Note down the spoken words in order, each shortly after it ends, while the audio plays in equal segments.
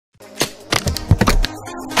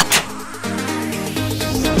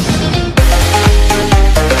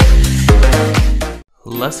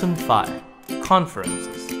Lesson 5.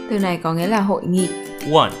 Conferences. Từ này có nghĩa là hội nghị.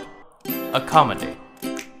 1. Accommodate.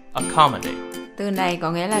 Accommodate. Từ này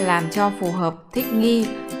có nghĩa là làm cho phù hợp, thích nghi.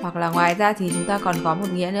 Hoặc là ngoài ra thì chúng ta còn có một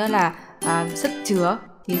nghĩa nữa là sức chứa.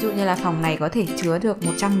 Ví dụ như là phòng này có thể chứa được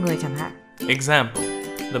 100 người chẳng hạn. Example.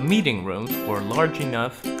 The meeting rooms were large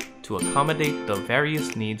enough to accommodate the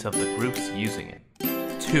various needs of the groups using it.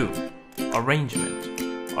 2. Arrangement.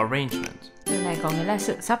 Arrangement. Từ này có nghĩa là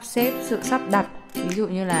sự sắp xếp, sự sắp đặt. Ví dụ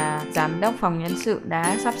như là giám đốc phòng nhân sự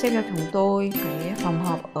đã sắp xếp cho chúng tôi cái phòng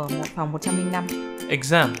họp ở phòng 105.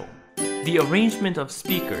 Example. The arrangement of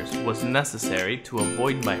speakers was necessary to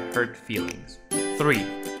avoid my hurt feelings. 3.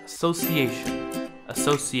 Association.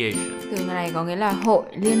 Association. Từ này có nghĩa là hội,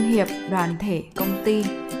 liên hiệp, đoàn thể, công ty.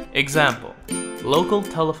 Example.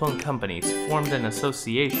 Local telephone companies formed an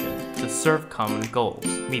association to serve common goals,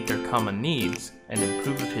 meet their common needs, and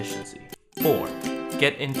improve efficiency. 4.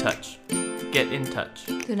 Get in touch. Get in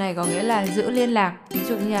touch. Từ này có nghĩa là giữ liên lạc. Ví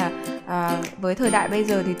dụ như là với thời đại bây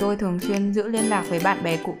giờ thì tôi thường xuyên giữ liên lạc với bạn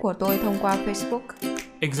bè cũ của tôi thông qua Facebook.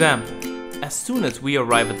 Example. As soon as we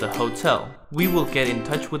arrive at the hotel, we will get in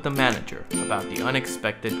touch with the manager about the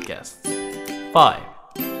unexpected guests. 5.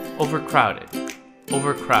 Overcrowded.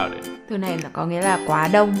 Overcrowded. Từ này là có nghĩa là quá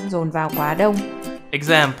đông, dồn vào quá đông.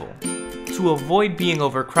 Example. To avoid being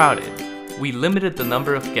overcrowded, we limited the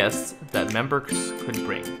number of guests that members could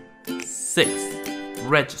bring. 6.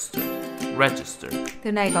 Register. Register.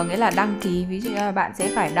 Từ này có nghĩa là đăng ký. Ví dụ như là bạn sẽ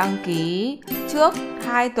phải đăng ký trước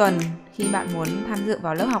 2 tuần khi bạn muốn tham dự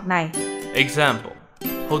vào lớp học này. Example.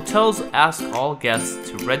 Hotels ask all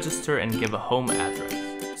guests to register and give a home address.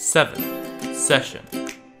 7. Session.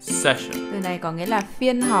 Session. Từ này có nghĩa là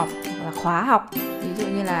phiên họp hoặc là khóa học. Ví dụ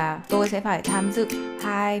như là tôi sẽ phải tham dự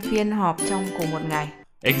 2 phiên họp trong cùng một ngày.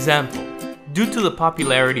 Example. Due to the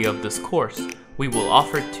popularity of this course, we will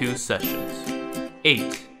offer 2 sessions. 8.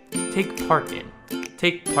 Take part in.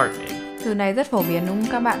 Take part in. Từ này rất phổ biến đúng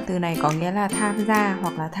không các bạn? Từ này có nghĩa là tham gia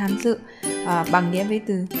hoặc là tham dự bằng nghĩa với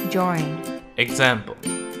từ join. Example.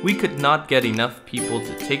 We could not get enough people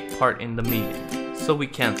to take part in the meeting, so we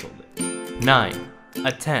canceled it. 9.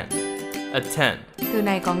 Attend. Attend. Từ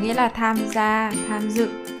này có nghĩa là tham gia, tham dự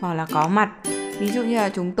hoặc là có mặt. Ví dụ như là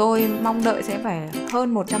chúng tôi mong đợi sẽ phải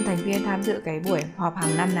hơn 100 thành viên tham dự cái buổi họp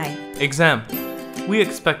hàng năm này. Example. We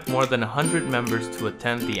expect more than 100 members to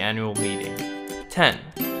attend the annual meeting. 10.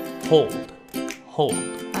 Hold. Hold.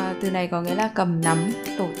 Từ này có nghĩa là cầm nắm,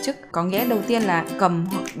 tổ chức. Có nghĩa đầu tiên là cầm,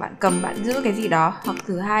 hoặc bạn giữ cái gì đó. Hoặc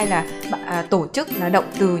thứ hai là tổ chức là động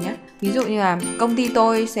từ nhé. Ví dụ như là công ty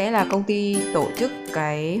tôi sẽ là công ty tổ chức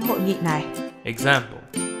cái hội nghị này. Example.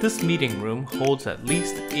 This meeting room holds at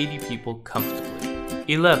least 80 people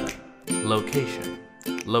comfortably. 11. Location.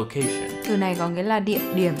 Location. Từ này có nghĩa là địa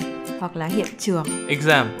điểm hoặc là hiện trường.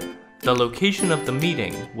 Example. The location of the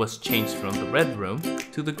meeting was changed from the red room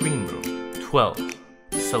to the green room. 12.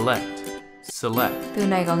 Select. Select. Từ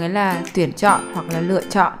này có nghĩa là tuyển chọn hoặc là lựa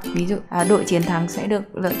chọn. Ví dụ đội chiến thắng sẽ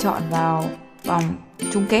được lựa chọn vào vòng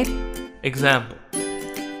chung kết. Example.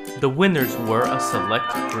 The winners were a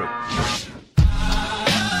select group.